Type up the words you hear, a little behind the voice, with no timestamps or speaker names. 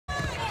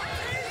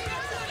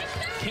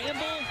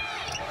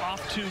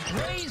Off to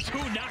Grace, who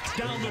knocks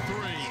down the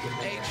three.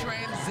 A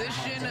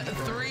transition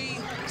three,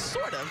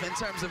 sort of, in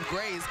terms of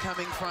Grace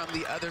coming from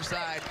the other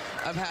side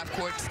of half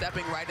court,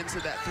 stepping right into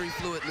that three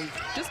fluidly.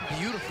 Just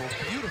beautiful,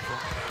 beautiful.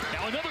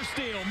 Now another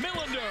steal.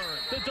 Millender,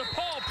 the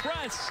DePaul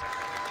press,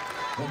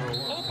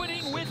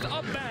 opening with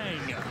a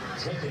bang.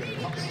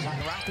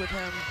 Rock with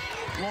him.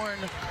 Lauren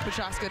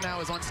Petroska now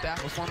is on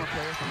staff, a former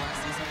player from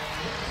last season.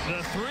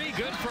 The three,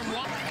 good from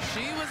Watt.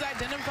 She was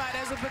identified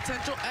as a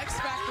potential X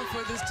factor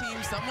for this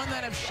team, someone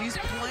that if she's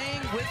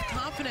playing with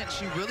confidence,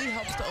 she really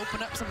helps to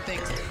open up some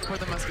things for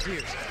the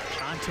Musketeers.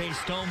 Shante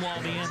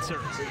Stonewall, the answer.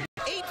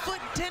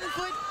 8-foot,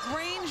 10-foot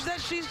range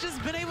that she's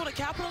just been able to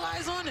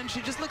capitalize on, and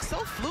she just looks so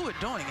fluid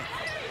doing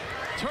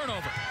it.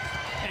 Turnover.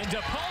 And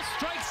DePaul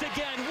strikes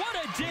again. What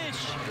a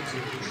dish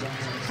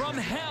from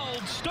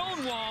Held.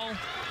 Stonewall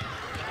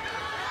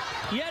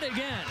yet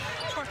again.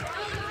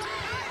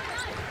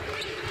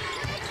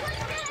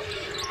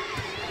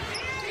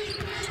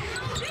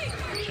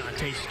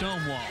 Shante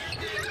Stonewall.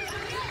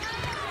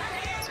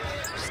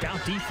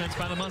 Stout defense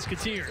by the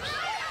Musketeers.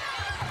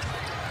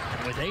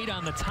 With 8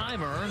 on the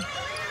timer,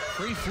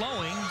 free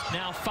flowing,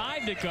 now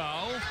 5 to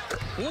go.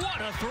 What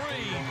a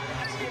three!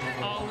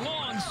 A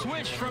long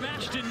switch from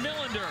Ashton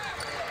Millender.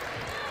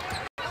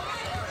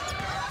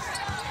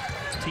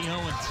 T.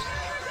 Owens.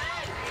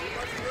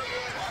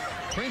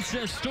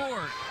 Princess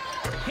Stewart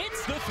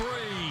hits the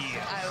three.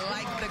 I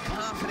like the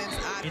confidence.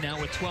 Now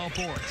with 12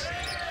 boards.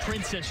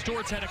 Princess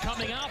Stewart's had a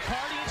coming out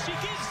party, and she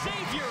gives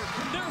Xavier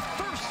their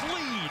first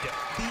lead.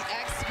 The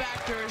X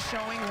factor is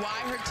showing why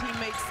her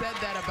teammates said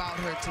that about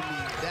her to me.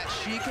 That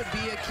she could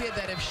be a kid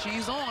that if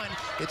she's on,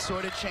 it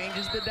sort of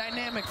changes the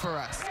dynamic for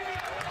us.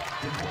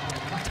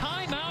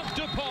 Timeout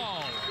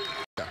DePaul.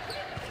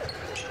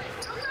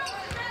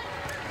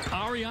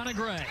 Ariana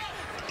Gray.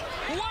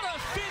 What a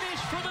finish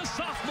for the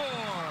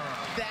sophomore.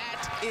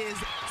 That is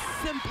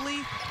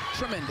simply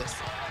tremendous.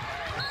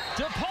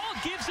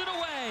 DePaul gives it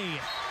away.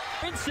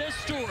 Princess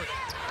Stewart.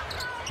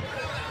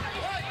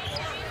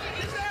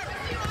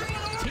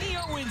 T.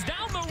 Owens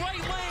down the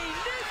right lane.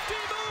 Nifty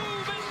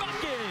move and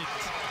bucket.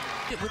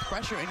 Get with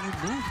pressure and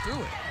you move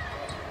through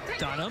it.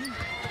 Dunham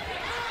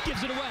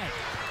gives it away.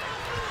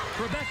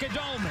 Rebecca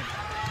Dolman.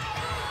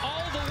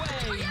 All the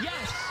way.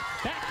 Yes.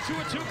 Back to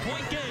a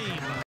 2-point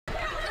game.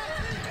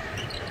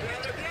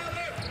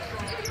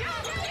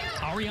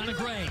 Ariana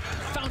Gray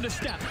found a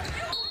step.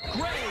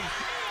 Gray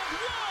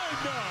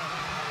and one.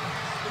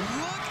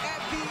 Look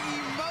at the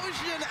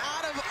emotion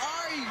out of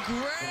Ari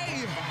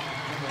Gray.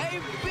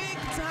 A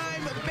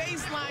big-time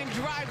baseline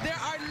drive. There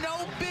are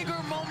no bigger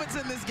moments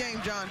in this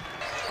game, John.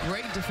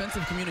 Great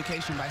defensive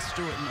communication by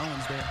Stewart and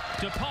Owens there.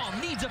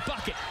 DePaul needs a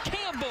bucket.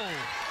 Campbell.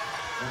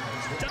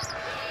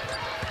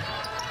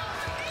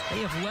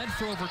 They have led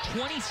for over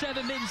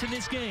 27 minutes in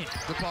this game.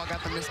 DePaul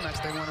got the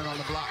mismatch they wanted on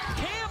the block.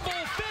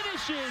 Campbell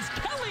finishes.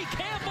 Kelly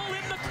Campbell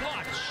in the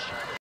clutch.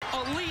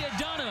 Aaliyah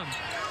Dunham.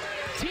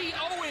 T.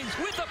 Owens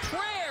with a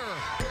prayer.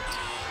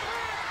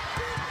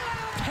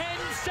 10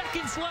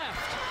 seconds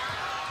left.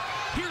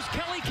 Here's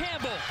Kelly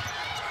Campbell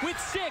with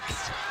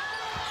 6.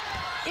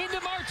 Into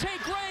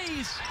Marte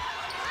Grays.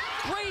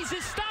 Grays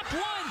is stopped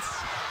once.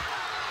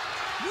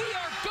 We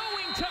are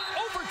going to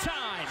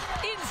overtime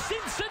in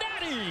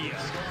Cincinnati.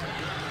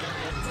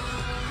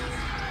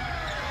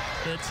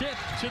 The tip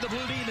to the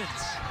Blue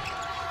Demons.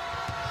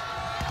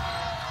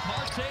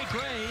 Marte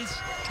Grays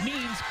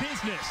means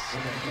business.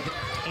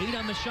 8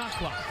 on the shot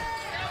clock.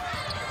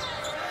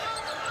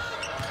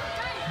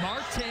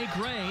 Marte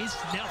Grays,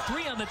 now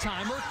 3 on the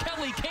timer.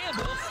 Kelly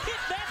Campbell hit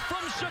that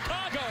from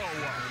Chicago.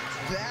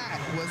 That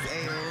was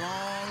a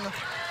long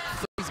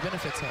threes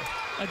benefits her.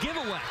 A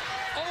giveaway.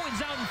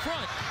 Owens out in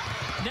front.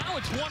 Now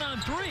it's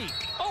 1-on-3.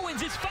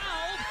 Owens is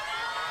fouled.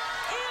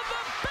 And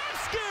the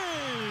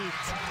basket!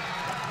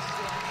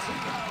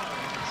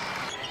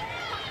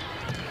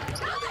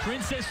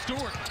 Princess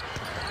Stewart.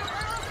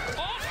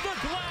 Off the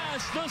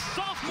glass, the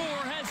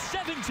sophomore has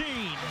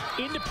 17.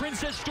 Into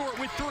Princess Stewart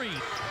with 3.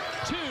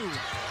 2.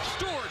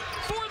 Stewart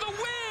for the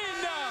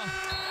win!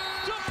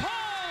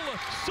 DePaul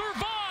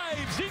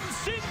survives in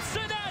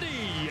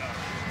Cincinnati.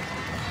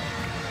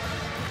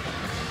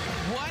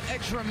 What a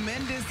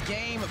tremendous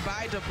game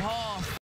by DePaul.